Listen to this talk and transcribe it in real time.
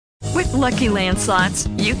With Lucky Land Slots,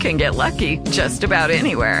 you can get lucky just about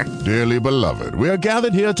anywhere. Dearly beloved, we are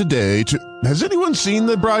gathered here today to... Has anyone seen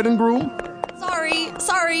the bride and groom?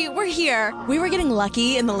 Sorry, we're here. We were getting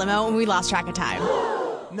lucky in the limo and we lost track of time.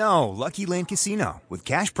 No, Lucky Land Casino, with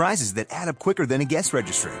cash prizes that add up quicker than a guest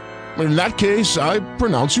registry. In that case, I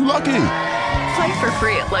pronounce you lucky. Play for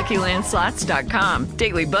free at LuckyLandSlots.com.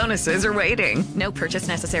 Daily bonuses are waiting. No purchase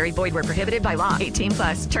necessary. Void where prohibited by law.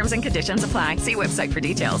 18+. Terms and conditions apply. See website for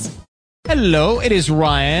details. Hello, it is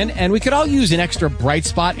Ryan, and we could all use an extra bright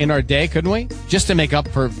spot in our day, couldn't we? Just to make up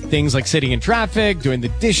for things like sitting in traffic, doing the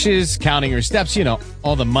dishes, counting your steps, you know,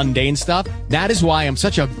 all the mundane stuff. That is why I'm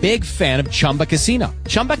such a big fan of Chumba Casino.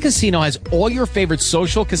 Chumba Casino has all your favorite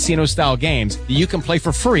social casino-style games that you can play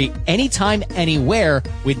for free anytime, anywhere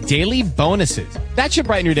with daily bonuses. That should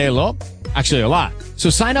brighten your day a little. Actually, a lot.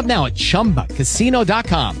 So sign up now at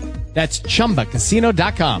ChumbaCasino.com. That's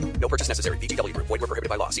ChumbaCasino.com. No purchase necessary. VGW Group. Void where prohibited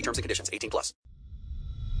by law. See terms and conditions. 18+.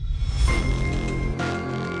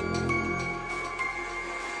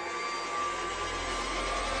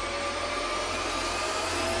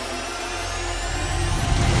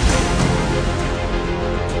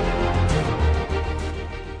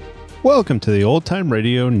 Welcome to the Old Time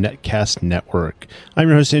Radio Netcast Network. I'm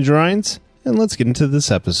your host, Andrew Rhynes, and let's get into this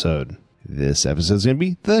episode. This episode is going to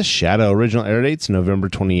be The Shadow. Original air dates November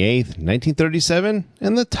 28th, 1937,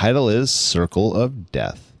 and the title is Circle of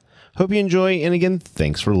Death. Hope you enjoy, and again,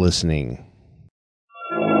 thanks for listening.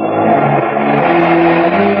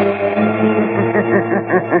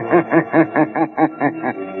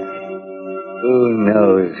 Who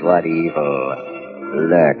knows what evil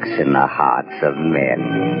lurks in the hearts of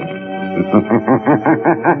men?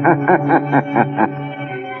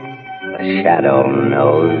 The Shadow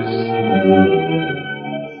knows.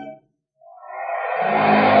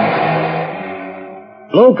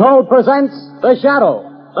 Blue Coat presents The Shadow,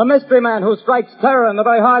 the mystery man who strikes terror in the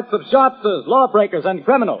very hearts of shopsters, lawbreakers, and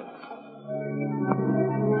criminals.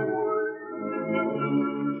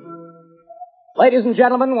 Ladies and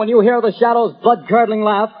gentlemen, when you hear The Shadow's blood-curdling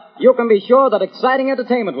laugh, you can be sure that exciting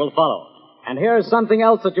entertainment will follow. And here's something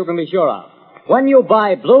else that you can be sure of. When you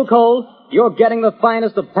buy Blue Coal, you're getting the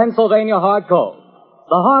finest of Pennsylvania hard coal.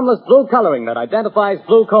 The harmless blue coloring that identifies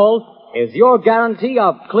Blue Coal is your guarantee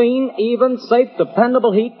of clean, even, safe,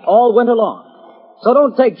 dependable heat all winter long. So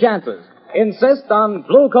don't take chances. Insist on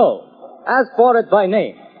Blue Coal. Ask for it by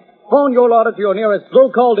name. Phone your order to your nearest Blue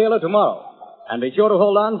Coal dealer tomorrow. And be sure to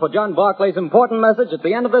hold on for John Barclay's important message at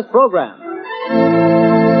the end of this program.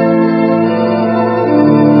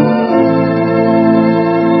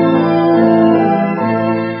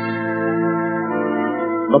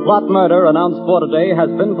 The plot murder announced for today has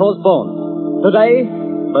been postponed. Today,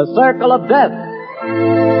 the Circle of Death.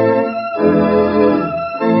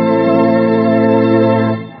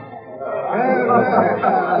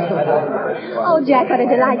 Oh, Jack, what a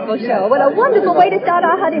delightful show. What a wonderful way to start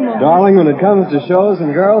our honeymoon. Darling, when it comes to shows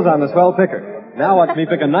and girls, I'm a swell picker. Now watch me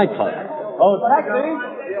pick a nightclub. Oh, taxi!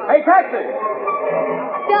 Hey, taxi!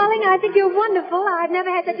 Darling, I think you're wonderful. I've never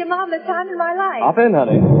had such a marvelous time in my life. Hop in,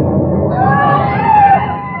 honey.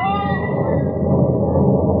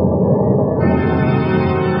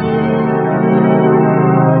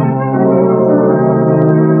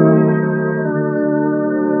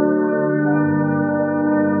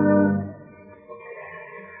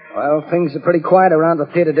 Well, things are pretty quiet around the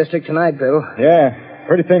theater district tonight, Bill. Yeah,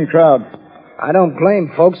 pretty thin crowd. I don't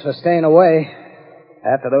blame folks for staying away.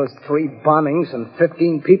 After those 3 bombings and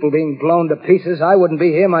 15 people being blown to pieces, I wouldn't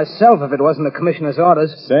be here myself if it wasn't the commissioner's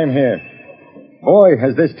orders. Same here. Boy,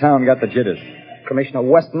 has this town got the jitters. Commissioner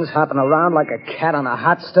Weston's hopping around like a cat on a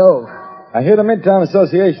hot stove. I hear the Midtown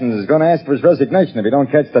Association is going to ask for his resignation if he don't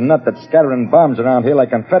catch the nut that's scattering bombs around here like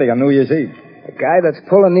confetti on New Year's Eve. The guy that's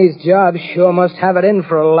pulling these jobs sure must have it in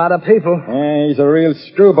for a lot of people. Yeah, he's a real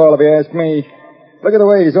screwball if you ask me. Look at the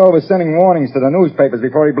way he's always sending warnings to the newspapers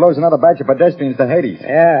before he blows another batch of pedestrians to Hades.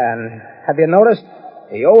 Yeah, and have you noticed?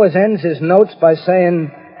 He always ends his notes by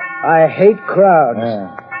saying, I hate crowds.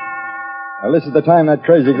 Yeah. Well, this is the time that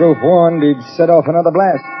crazy goof warned he'd set off another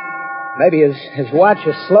blast. Maybe his watch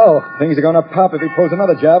is slow. Things are going to pop if he pulls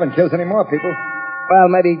another job and kills any more people. Well,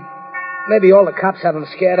 maybe all the cops have him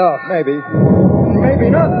scared off. Maybe.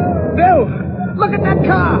 Maybe not. Bill, look at that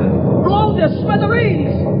car. Blown to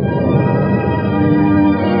smithereens.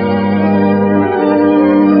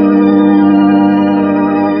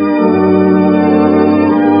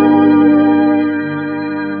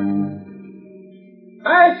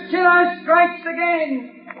 As killer strikes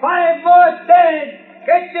again. 5 more dead.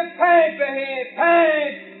 Get your pants for here,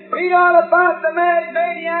 pants. Read all about the mad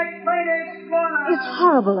maniac's latest It's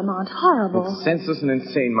horrible, Lamont. Horrible. It's senseless and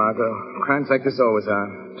insane, Margot. Crimes like this always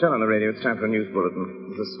are. Turn on the radio. It's time for a news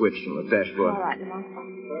bulletin. There's a switch on the dashboard. All right, Lamont.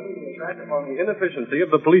 On the inefficiency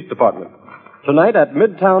of the police department. Tonight at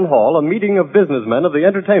Midtown Hall, a meeting of businessmen of the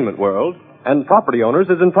entertainment world and property owners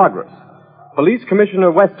is in progress. Police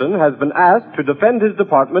Commissioner Weston has been asked to defend his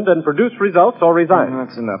department and produce results or resign.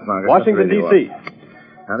 That's enough, Margaret. Washington, D.C.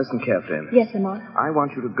 Now listen carefully. Yes, Lamont. I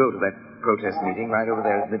want you to go to that protest meeting right over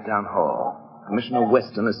there at Midtown Hall. Commissioner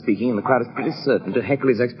Weston is speaking, and the crowd is pretty certain to heckle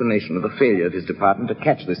his explanation of the failure of his department to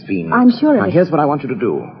catch this fiend. I'm sure of Now, it. here's what I want you to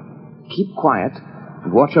do. Keep quiet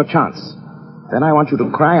and watch your chance. Then I want you to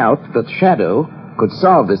cry out that Shadow could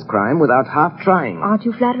solve this crime without half trying. Aren't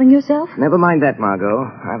you flattering yourself? Never mind that, Margot.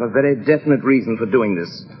 I have a very definite reason for doing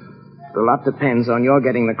this. A lot depends on your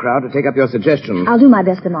getting the crowd to take up your suggestion. I'll do my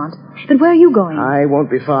best, Lamont. But where are you going? I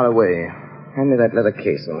won't be far away. Hand me that leather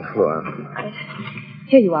case on the floor.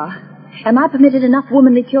 Here you are. Am I permitted enough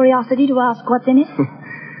womanly curiosity to ask what's in it?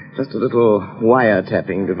 Just a little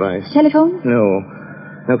wiretapping device. Telephone? No,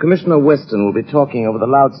 Commissioner Weston will be talking over the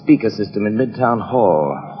loudspeaker system in Midtown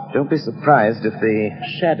Hall. Don't be surprised if the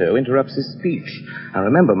Shadow interrupts his speech. Now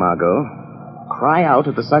remember, Margot, cry out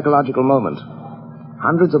at the psychological moment.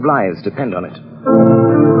 Hundreds of lives depend on it.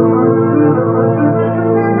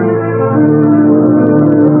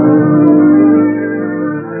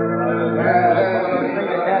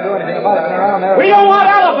 We don't want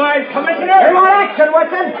alibis, Commissioner. We want action,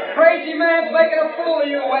 Weston. Crazy man's making a fool of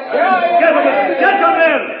you, Weston.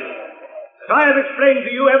 Gentlemen, as I have explained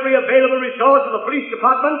to you, every available resource of the police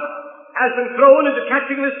department has been thrown into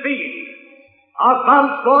catching this fiend. Our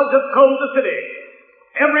bomb squads have combed the city.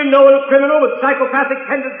 Every known criminal with psychopathic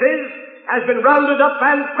tendencies has been rounded up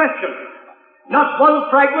and questioned. Not one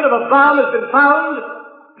fragment of a bomb has been found.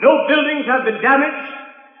 No buildings have been damaged.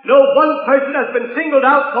 No one person has been singled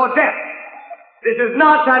out for death. This is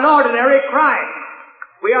not an ordinary crime.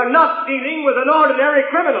 We are not dealing with an ordinary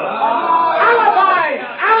criminal. Alibis!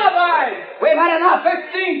 Alibis! We've had enough.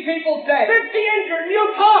 15 people dead. 50 injured.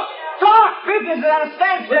 You talk! Business is at a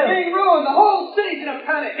standstill. We're being ruined. The whole city's in a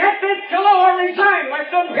panic. Get this killer or resign,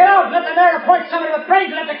 Weston. Get out. Let the mayor appoint somebody with brains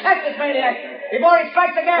enough to catch this maniac before he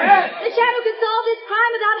strikes again. Yes. The Shadow could solve this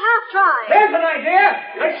crime without half trying. There's an idea.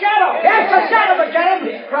 The Shadow. Yes, the Shadow could get him.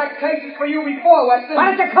 He's cracked cases for you before, Weston.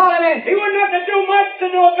 Why don't you call him in? He wouldn't have to do much to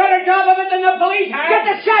do a better job of it than the police have. Get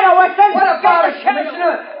the Shadow, Weston. What about it,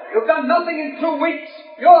 Commissioner? You've done nothing in 2 weeks.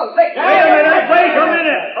 You're late. Wait a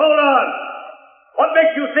minute. Hold on. What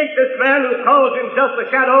makes you think this man who calls himself the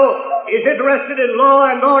Shadow is interested in law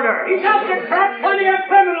and order? He's helped to crack plenty of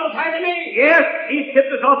criminals, hasn't he? Yes, he's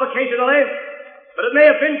tipped us off occasionally, but it may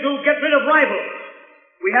have been to get rid of rivals.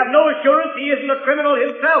 We have no assurance he isn't a criminal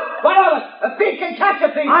himself. What of it? A thief can catch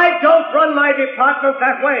a thief. I don't run my department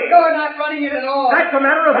that way. You're not running it at all. That's a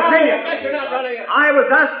matter of opinion. You're not running it. I was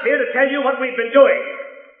asked here to tell you what we've been doing.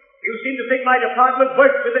 You seem to think my department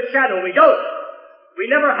works with the Shadow. We don't. We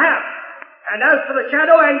never have. And as for the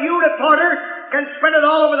Shadow, and you reporters can spread it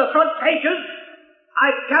all over the front pages,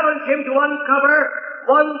 I challenge him to uncover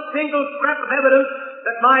one single scrap of evidence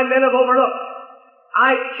that my men have overlooked.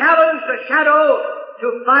 I challenge the Shadow to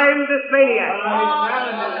find this maniac.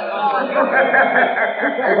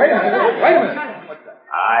 Wait a minute.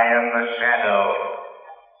 I am the Shadow.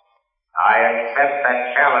 I accept that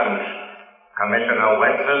challenge, Commissioner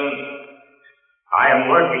Weston. I am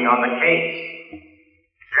working on the case.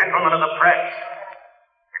 Gentlemen of the press,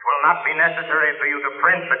 it will not be necessary for you to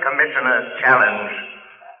print the Commissioner's challenge,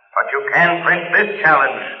 but you can print this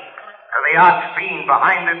challenge to the arch-fiend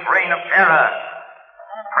behind this reign of terror.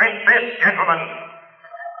 Print this, gentlemen.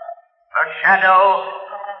 The Shadow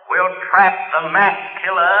will trap the mass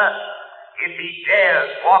killer if he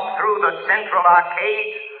dares walk through the Central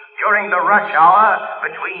Arcade during the rush hour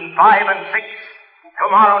between 5 and 6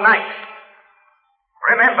 tomorrow night.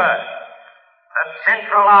 Remember, the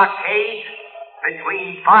Central Arcade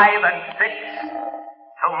between 5 and 6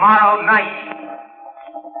 tomorrow night.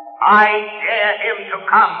 I dare him to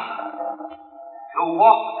come to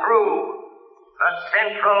walk through the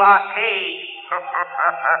Central Arcade.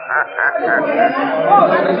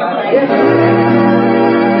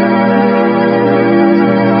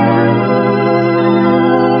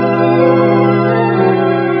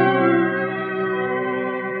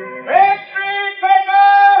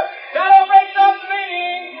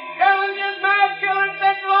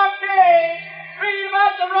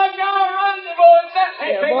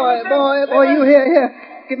 Boy, you here.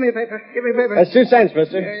 Give me a paper. That's 2 cents,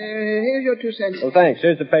 mister. Here's your 2 cents. Well, thanks.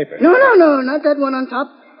 Here's the paper. No, not that one on top.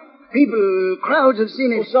 Crowds have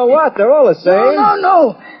seen it. Well, so what? They're all the same.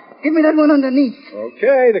 No. Give me that one underneath.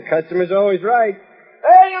 Okay, the customer's always right.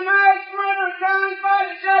 Hey, you nice critters down by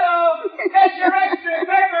the shadow! Get your extra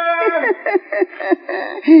paper!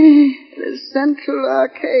 The Central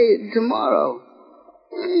Arcade tomorrow.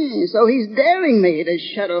 So he's daring me, this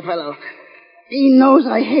shadow fellow. He knows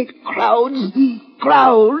I hate crowds,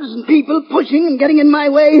 and people pushing and getting in my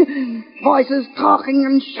way, voices talking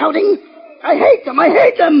and shouting. I hate them.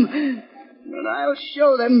 But I'll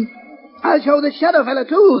show them. I'll show the shadow fellow,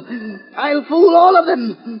 too. I'll fool all of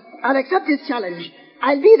them. I'll accept his challenge.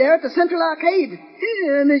 I'll be there at the Central Arcade.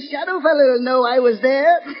 And the shadow fellow will know I was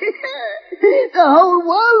there. The whole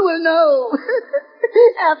world will know.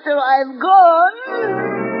 After I've gone.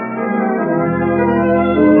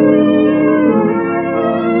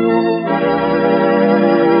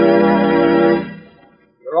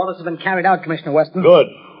 Your orders have been carried out, Commissioner Weston. Good.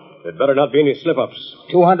 There'd better not be any slip-ups.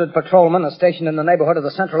 200 patrolmen are stationed in the neighborhood of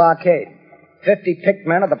the Central Arcade. 50 picked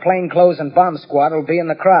men of the plainclothes and bomb squad will be in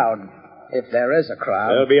the crowd. If there is a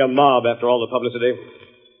crowd. There'll be a mob after all the publicity.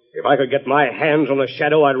 If I could get my hands on the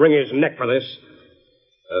shadow, I'd wring his neck for this.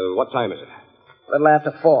 What time is it? A little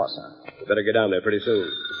after 4, sir. You better get down there pretty soon.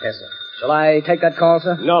 Yes, sir. Shall I take that call,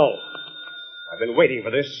 sir? No. I've been waiting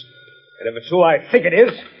for this. And if it's who I think it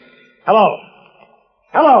is... Hello.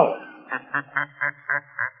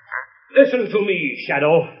 Listen to me,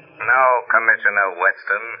 Shadow. No, Commissioner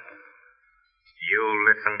Weston. You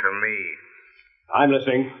listen to me. I'm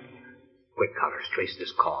listening. Quick, Connors, trace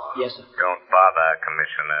this call. Yes, sir. Don't bother,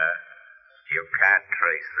 Commissioner. You can't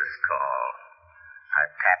trace this call.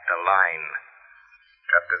 I've tapped a line.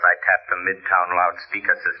 Just as I tapped the Midtown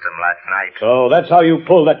loudspeaker system last night. So that's how you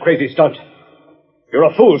pulled that crazy stunt.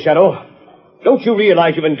 You're a fool, Shadow. Don't you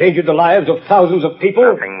realize you've endangered the lives of thousands of people?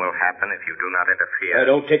 Nothing will happen if you do not interfere.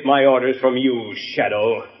 Don't take my orders from you,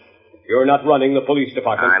 Shadow. You're not running the police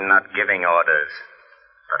department. I'm not giving orders,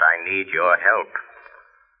 but I need your help.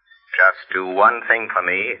 Just do one thing for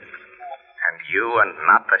me, and you and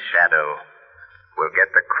not the Shadow will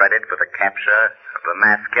get the credit for the capture of the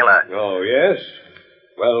mass killer. Oh, yes?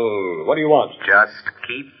 Well, what do you want? Just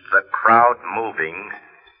keep the crowd moving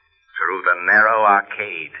through the narrow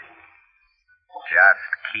arcade. Just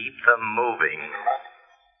keep them moving.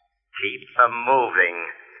 Keep them moving.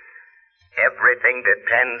 Everything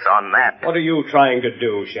depends on that. What are you trying to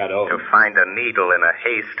do, Shadow? To find a needle in a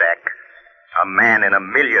haystack. A man in a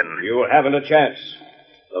million. You haven't a chance.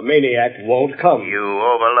 The maniac won't come. You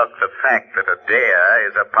overlook the fact that a dare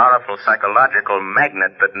is a powerful psychological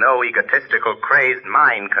magnet that no egotistical, crazed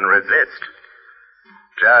mind can resist.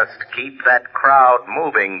 Just keep that crowd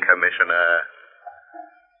moving, Commissioner.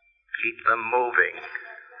 Keep them moving.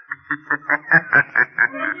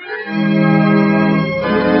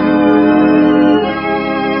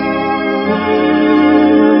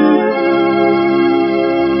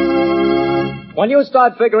 When you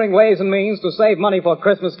start figuring ways and means to save money for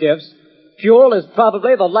Christmas gifts, fuel is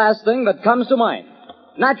probably the last thing that comes to mind.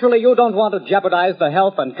 Naturally, you don't want to jeopardize the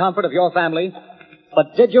health and comfort of your family.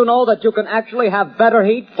 But did you know that you can actually have better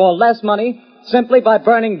heat for less money simply by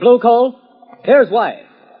burning blue coal? Here's why.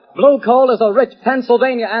 Blue coal is a rich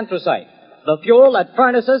Pennsylvania anthracite. The fuel that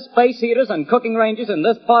furnaces, space heaters, and cooking ranges in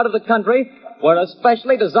this part of the country were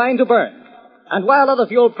especially designed to burn. And while other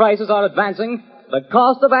fuel prices are advancing, the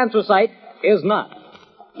cost of anthracite is not.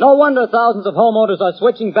 No wonder thousands of homeowners are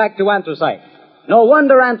switching back to anthracite. No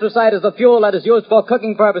wonder anthracite is the fuel that is used for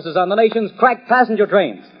cooking purposes on the nation's crack passenger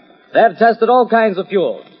trains. They've tested all kinds of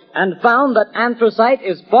fuel and found that anthracite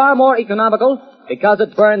is far more economical because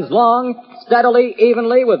it burns long, steadily,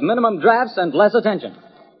 evenly, with minimum drafts and less attention.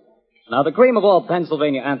 Now, the cream of all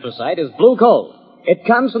Pennsylvania anthracite is blue coal. It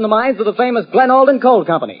comes from the mines of the famous Glen Alden Coal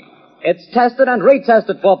Company. It's tested and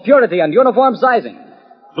retested for purity and uniform sizing.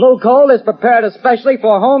 Blue coal is prepared especially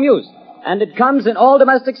for home use, and it comes in all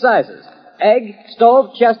domestic sizes: egg,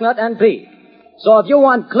 stove, chestnut, and pea. So if you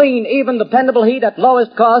want clean, even, dependable heat at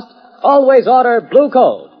lowest cost, always order blue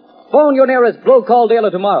coal. Phone your nearest blue coal dealer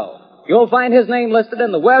tomorrow. You'll find his name listed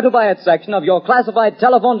in the Where to Buy It section of your classified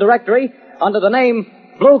telephone directory under the name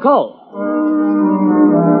Blue Coal.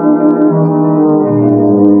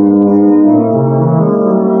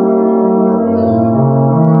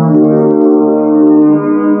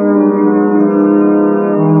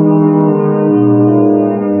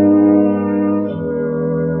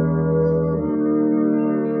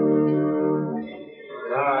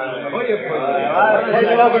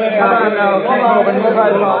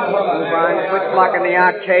 In the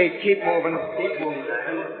arcade. Keep moving.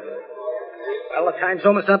 Well, the time's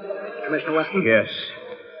almost up, Commissioner Weston. Yes.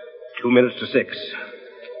 2 minutes to 6.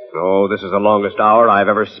 Oh, this is the longest hour I've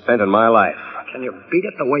ever spent in my life. Can you beat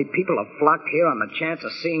it the way people have flocked here on the chance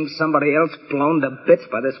of seeing somebody else blown to bits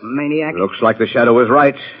by this maniac? Looks like the shadow was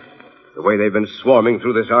right. The way they've been swarming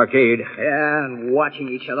through this arcade. Yeah, and watching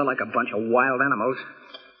each other like a bunch of wild animals.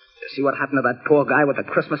 You see what happened to that poor guy with the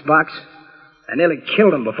Christmas box? I nearly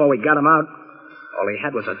killed him before we got him out. All he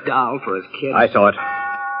had was a doll for his kid. I saw it.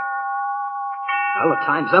 Well, the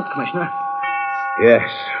time's up, Commissioner. Yes.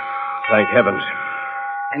 Thank heavens.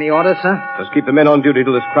 Any orders, sir? Just keep the men on duty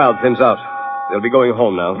till this crowd thins out. They'll be going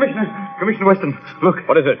home now. Commissioner Weston, look.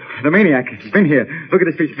 What is it? The maniac. He's been here. Look at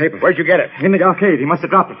this piece of paper. Where'd you get it? In the arcade. He must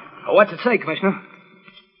have dropped it. What's it say, Commissioner?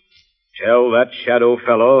 Tell that shadow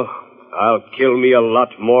fellow I'll kill me a lot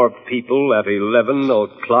more people at 11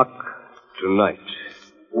 o'clock tonight.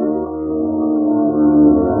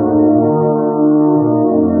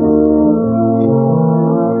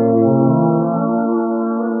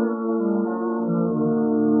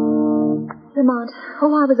 Lamont, I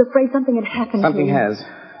was afraid something had happened Something to him. has.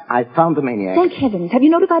 I found the maniac. Thank heavens. Have you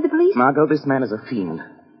notified the police? Margot, this man is a fiend.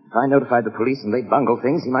 If I notified the police and they bungle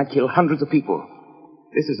things, he might kill hundreds of people.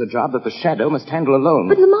 This is a job that the Shadow must handle alone.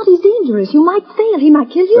 But Lamont, he's dangerous. You might fail. He might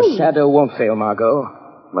kill you. The Shadow won't fail, Margot.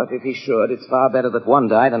 But if he should, it's far better that one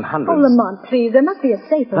die than hundreds. Oh, Lamont, please. There must be a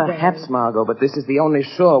safer way. Perhaps, Margot, but this is the only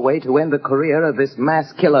sure way to end the career of this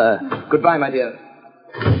mass killer. Goodbye, my dear.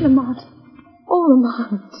 Lamont. Oh,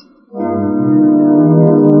 Lamont.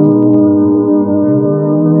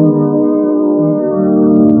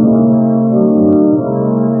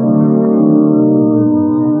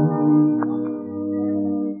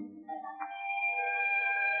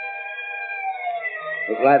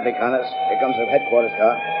 Gladly, Connors. Here comes the headquarters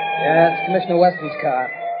car. Yeah, it's Commissioner Weston's car.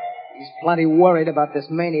 He's plenty worried about this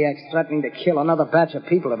maniac threatening to kill another batch of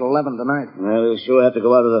people at 11 tonight. Well, he'll sure have to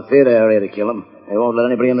go out to the theater area to kill him. They won't let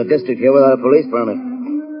anybody in the district here without a police permit.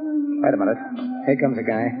 Wait a minute. Here comes a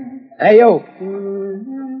guy. Hey, you!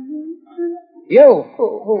 You!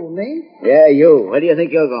 Who, me? Yeah, you. Where do you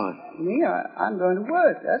think you're going? Me? I'm going to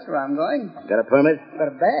work. That's where I'm going. Got a permit? Got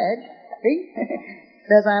a badge. See?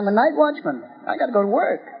 Says I'm a night watchman. I got to go to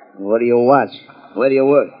work. What do you watch? Where do you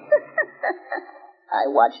work? I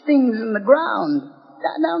watch things in the ground.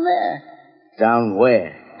 Down there. Down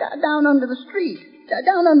where? Down under the street.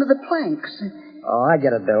 Down under the planks. Oh, I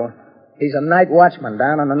get it, Bill. He's a night watchman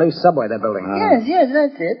down on the new subway they're building. Yes,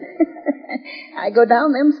 that's it. I go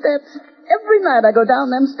down them steps. Every night I go down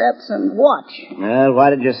them steps and watch. Well, why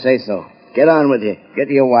did you say so? Get on with you. Get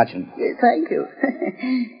to your watching. Thank you.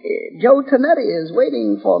 Joe Tonetti is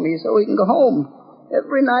waiting for me so he can go home.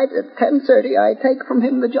 Every night at 10:30, I take from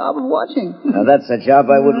him the job of watching. Now, that's a job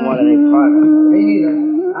I wouldn't want any part of. Me neither.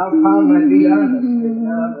 I'll pound my feet on it.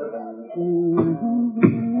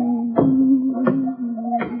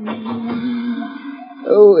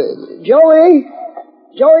 Oh, Joey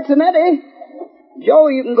Tonetti.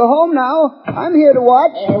 Joey, you can go home now. I'm here to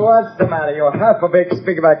watch. Hey, what's the matter? You're half a big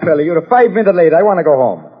speakerback fella. You're 5 minutes late. I want to go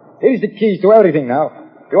home. Here's the keys to everything now.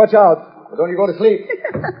 You watch out. But don't you go to sleep.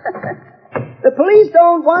 The police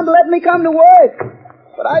don't want to let me come to work.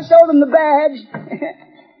 But I show them the badge.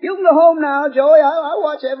 You can go home now, Joey. I'll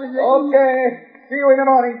watch everything. Okay. See you in the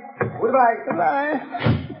morning. Goodbye. Goodbye.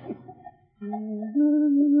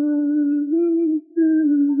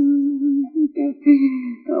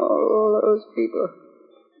 Oh, those people.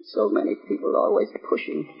 So many people always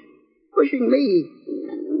pushing me.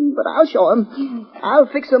 But I'll show 'em. I'll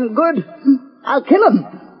fix 'em good. I'll kill 'em.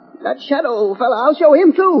 That Shadow fella, I'll show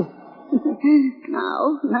him too.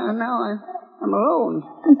 Now I'm alone.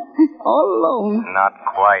 All alone. Not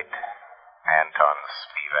quite, Anton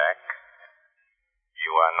Spivak.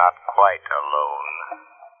 You are not quite alone.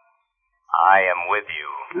 I am with you.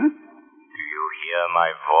 Huh? Do you hear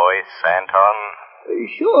my voice, Anton?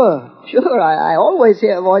 Sure. I always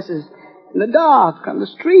hear voices in the dark, on the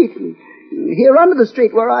street, and here under the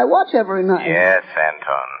street where I watch every night. Yes,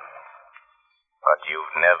 Anton. But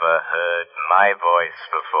you've never heard my voice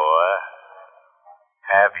before,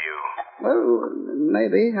 have you? Well,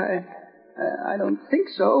 maybe. I don't think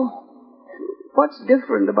so. What's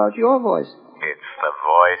different about your voice? It's the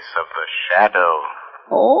voice of the Shadow.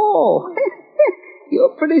 Oh,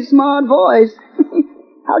 you're a pretty smart voice.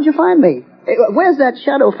 How'd you find me? Where's that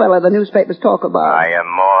Shadow fella the newspapers talk about? I am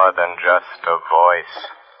more than just a voice,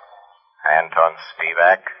 Anton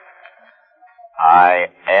Spivak. I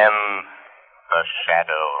am the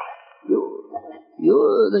Shadow.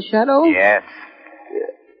 You're the Shadow? Yes.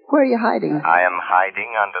 Where are you hiding? I am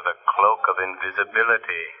hiding under the cloak of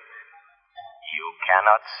invisibility. You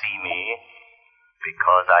cannot see me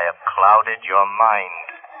because I have clouded your mind,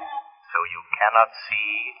 so you cannot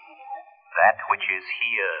see that which is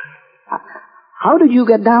here. How did you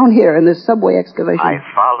get down here in this subway excavation? I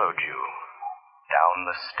followed you down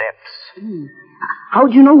the steps.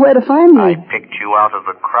 How'd you know where to find me? I picked you out of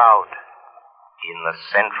the crowd in the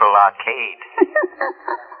Central Arcade.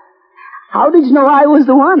 How did you know I was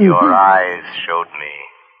the one? Your eyes showed me.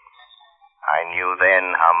 I knew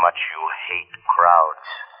then how much you hate crowds.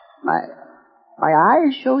 My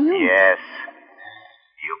eyes show you? Yes.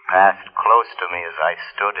 You passed close to me as I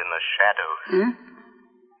stood in the shadows.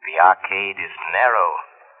 The arcade is narrow.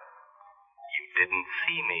 You didn't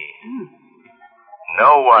see me.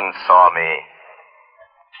 No one saw me.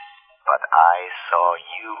 But I saw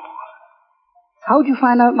you. How'd you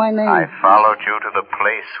find out my name? I followed you to the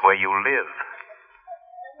place where you live.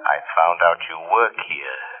 I found out you work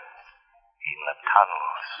here. In the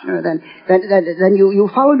tunnels. Then you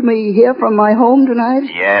followed me here from my home tonight?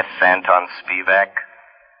 Yes, Anton Spivak.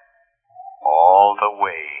 All the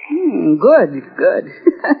way. Good.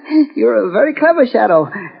 You're a very clever Shadow.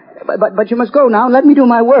 But you must go now. Let me do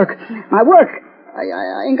my work.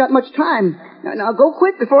 I ain't got much time. Now go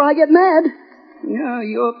quick before I get mad.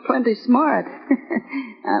 You're plenty smart.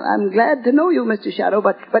 I'm glad to know you, Mr. Shadow,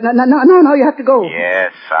 but no, you have to go.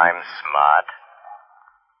 Yes, I'm smart.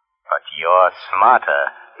 But you're smarter.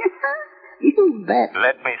 You bet.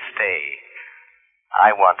 Let me stay.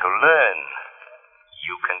 I want to learn.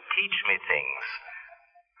 You can teach me things.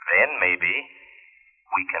 Then maybe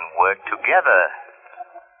we can work together.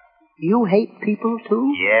 You hate people,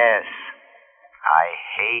 too? Yes. I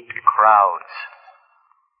hate crowds.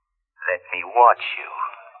 Let me watch you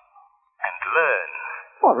and learn.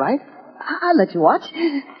 All right. I'll let you watch.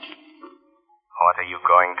 What are you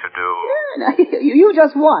going to do? You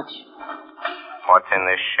just watch. What's in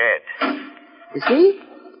this shed? You see?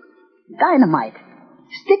 Dynamite.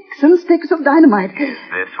 Sticks and sticks of dynamite. Is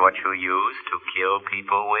this what you use to kill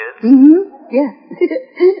people with? Yeah.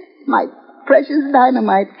 My precious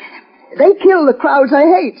dynamite. They kill the crowds I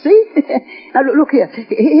hate, see? Now, look here.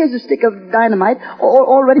 Here's a stick of dynamite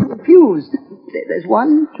already fused. There's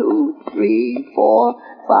 1, 2, 3, 4,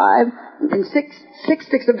 5, and 6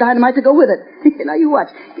 sticks of dynamite to go with it. Now, you watch.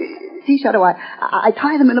 See, Shadow, I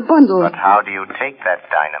tie them in a bundle. But how do you take that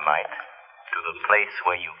dynamite to the place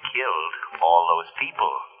where you killed all those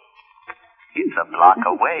people? It's a block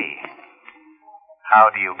away. How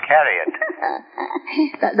do you carry it?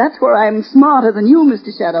 That's where I'm smarter than you,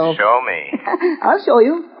 Mr. Shadow. Show me. I'll show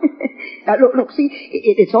you. Now, look, see,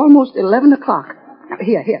 it's almost 11 o'clock.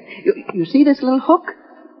 Here. You see this little hook?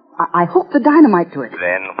 I hooked the dynamite to it.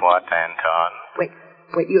 Then what, Anton?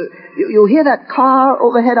 Wait, you hear that car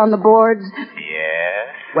overhead on the boards?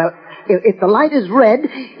 Yes. Well, if the light is red,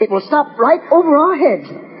 it will stop right over our heads.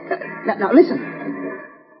 Now listen.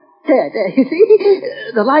 There, you see?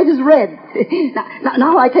 The light is red.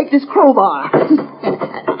 Now I take this crowbar.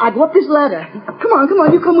 I go up this ladder. Come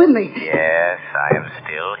on, you come with me. Yes, I am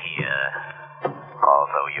still here.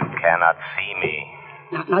 Although you cannot see me.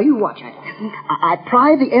 Now you watch it. I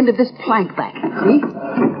pry the end of this plank back, see?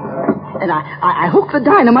 And I hook the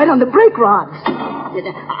dynamite on the brake rods.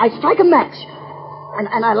 I strike a match.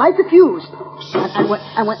 And I light the fuse. And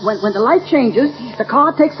when the light changes, the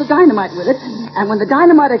car takes the dynamite with it. And when the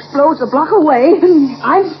dynamite explodes a block away,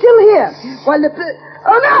 I'm still here. While the...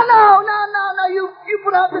 Oh, no. You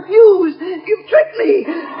put out the fuse. You've tricked me.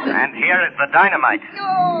 And here is the dynamite.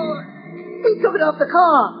 No. He took it off the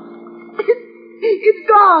car. It's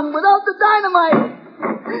gone without the dynamite.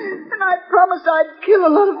 And I promised I'd kill a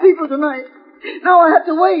lot of people tonight. Now I have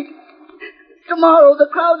to wait. Tomorrow the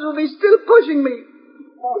crowds will be still pushing me.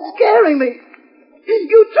 Scaring me.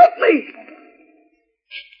 You tricked me.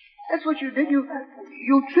 That's what you did.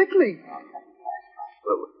 You tricked me.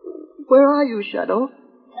 Where are you, Shadow?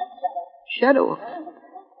 Shadow.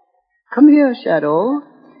 Come here, Shadow.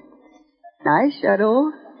 Nice,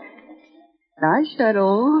 Shadow. Nice,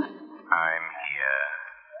 Shadow. I'm here,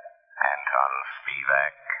 Anton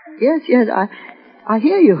Spivak. Yes, I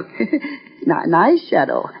hear you. Nice,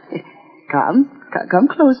 Shadow. Come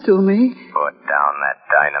close to me. Put down that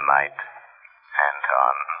dynamite,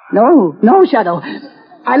 Anton. No, Shadow.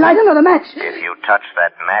 I light another match. If you touch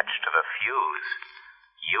that match to the fuse,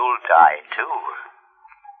 you'll die too.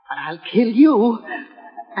 But I'll kill you,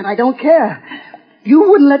 and I don't care. You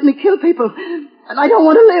wouldn't let me kill people, and I don't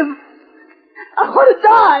want to live. I want to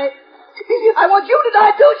die. I want you to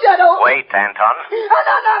die too, Shadow. Wait, Anton.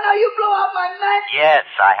 No, you blow out my match. Yes,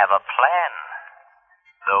 I have a plan.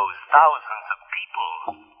 Those thousands of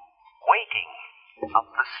people waiting up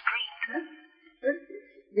the street.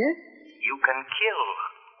 Yes? You can kill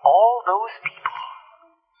all those people.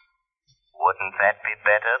 Wouldn't that be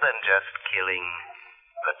better than just killing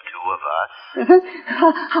The two of us.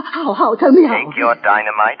 How? Tell me how. Take your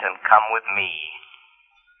dynamite and come with me.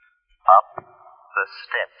 Up the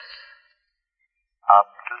steps. Up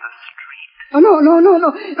to the street. Oh, no.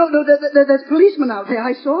 There's policemen out there.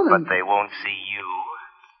 I saw them. But they won't see you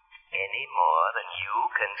any more than you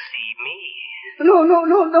can see me. No.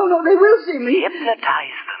 They will see me.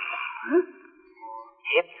 Hypnotize them. Huh?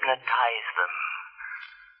 Hypnotize them.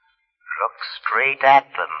 Look straight at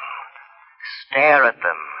them. Stare at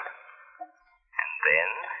them. And then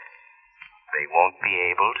they won't be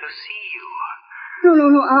able to see you.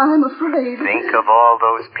 No, I'm afraid. Think of all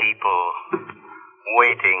those people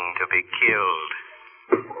waiting to be killed.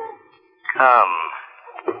 Come.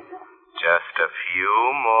 Just a few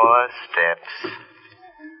more steps.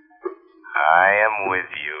 I am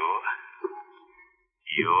with you.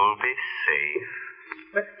 You'll be safe.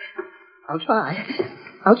 I'll try.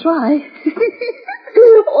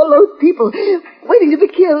 All those people waiting to be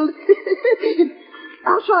killed.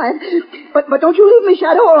 I'll try it. But don't you leave me,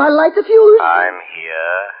 Shadow, or I'll light the fuse. I'm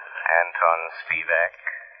here, Anton Spivak.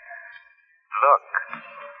 Look.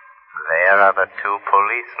 There are the two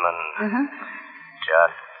policemen. Uh-huh.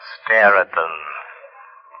 Just stare at them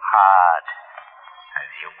hard as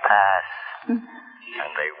you pass,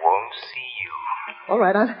 and they won't see you. All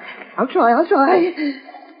right, I'll try.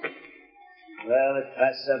 Well, it's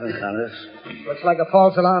past 7, Saunders. Looks like a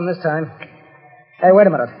false alarm this time. Hey, wait a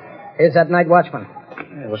minute. Here's that night watchman.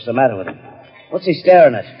 Hey, what's the matter with him? What's he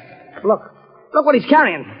staring at? Look what he's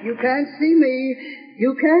carrying. You can't see me.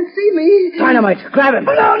 Dynamite, grab him.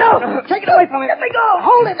 No. Take it away from me. Let me go.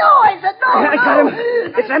 Hold it. No, I said no. I got him.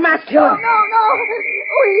 It's a mass killer. No.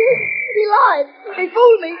 Oh, he lied. He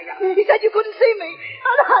fooled me. He said you couldn't see me.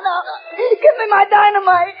 No. Give me my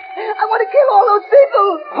dynamite. I want to kill all those people.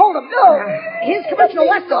 Hold him. No. Here's Commissioner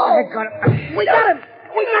Weston. We got him.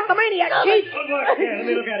 We got the maniac, Chief. Here, let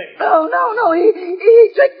me look at him. No. He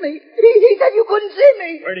tricked me. He said you couldn't see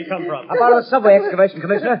me. Where'd he come from? Up out of the subway excavation,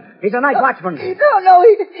 Commissioner. He's a night watchman. No.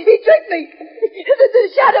 He tricked me.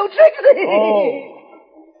 The Shadow tricked me. Oh.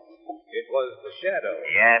 It was the Shadow.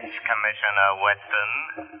 Yes, Commissioner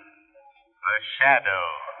Weston. The Shadow.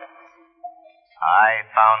 I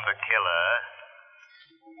found the killer,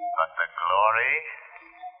 but the glory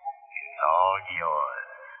is all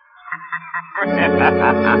yours.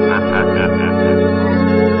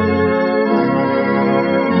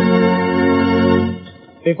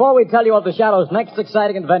 Before we tell you of the Shadow's next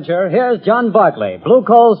exciting adventure, here's John Barclay, Blue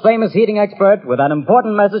Coal's famous heating expert, with an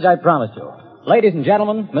important message I promised you. Ladies and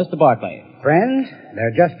gentlemen, Mr. Barclay. Friends, there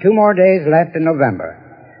are just 2 more days left in November.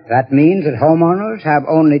 That means that homeowners have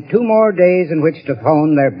only 2 more days in which to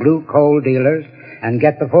phone their Blue Coal dealers and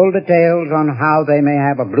get the full details on how they may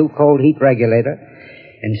have a Blue Coal heat regulator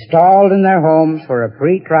installed in their homes for a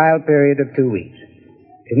free trial period of 2 weeks.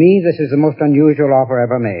 To me, this is the most unusual offer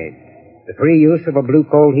ever made. The free use of a Blue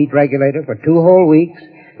Coal heat regulator for 2 whole weeks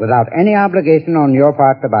without any obligation on your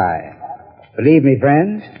part to buy. Believe me,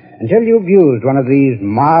 friends, until you've used one of these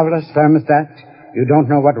marvelous thermostats, you don't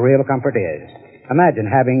know what real comfort is. Imagine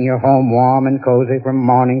having your home warm and cozy from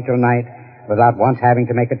morning till night without once having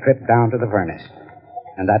to make a trip down to the furnace.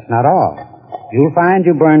 And that's not all. You'll find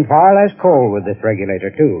you burn far less coal with this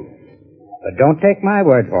regulator, too. But don't take my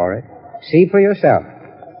word for it. See for yourself.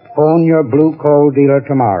 Phone your Blue Coal dealer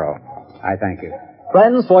tomorrow. I thank you.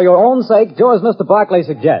 Friends, for your own sake, do as Mr. Barclay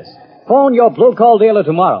suggests. Phone your Blue Coal dealer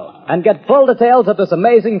tomorrow and get full details of this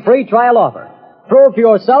amazing free trial offer. Prove to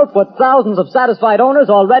yourself what thousands of satisfied owners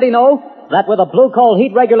already know, that with a Blue Coal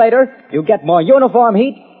heat regulator, you get more uniform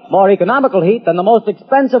heat, more economical heat than the most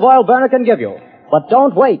expensive oil burner can give you. But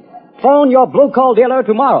don't wait. Phone your Blue Coal dealer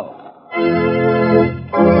tomorrow.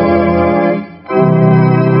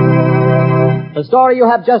 The story you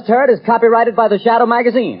have just heard is copyrighted by the Shadow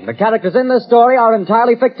magazine. The characters in this story are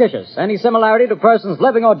entirely fictitious. Any similarity to persons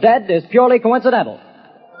living or dead is purely coincidental.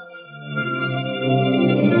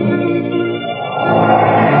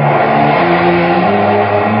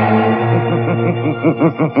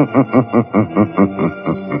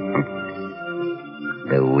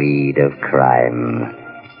 The weed of crime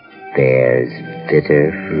bears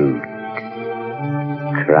bitter fruit.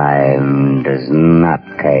 Crime does not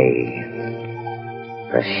pay.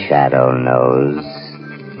 The Shadow knows.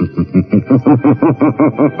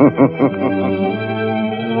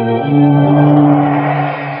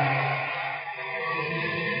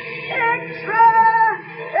 Extra!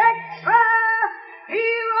 Extra!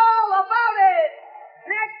 Hear all about it!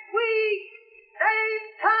 Next week, same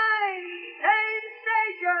time, same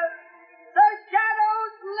station. The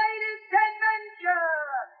Shadow's latest adventure.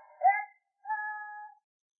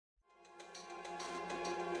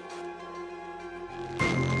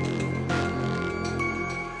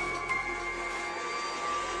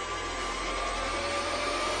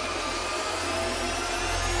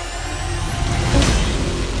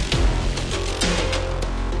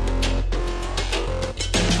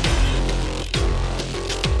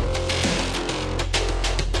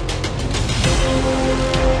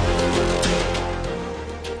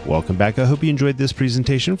 Welcome back. I hope you enjoyed this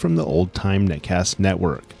presentation from the Old Time Netcast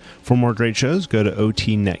Network. For more great shows, go to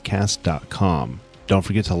otnetcast.com. Don't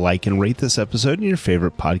forget to like and rate this episode in your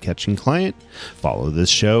favorite podcatching client. Follow this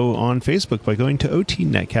show on Facebook by going to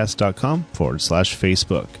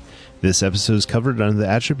otnetcast.com/Facebook. This episode is covered under the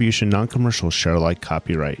Attribution Non-Commercial Share-alike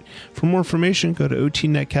copyright. For more information, go to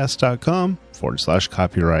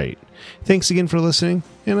otnetcast.com/copyright. Thanks again for listening,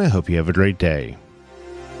 and I hope you have a great day.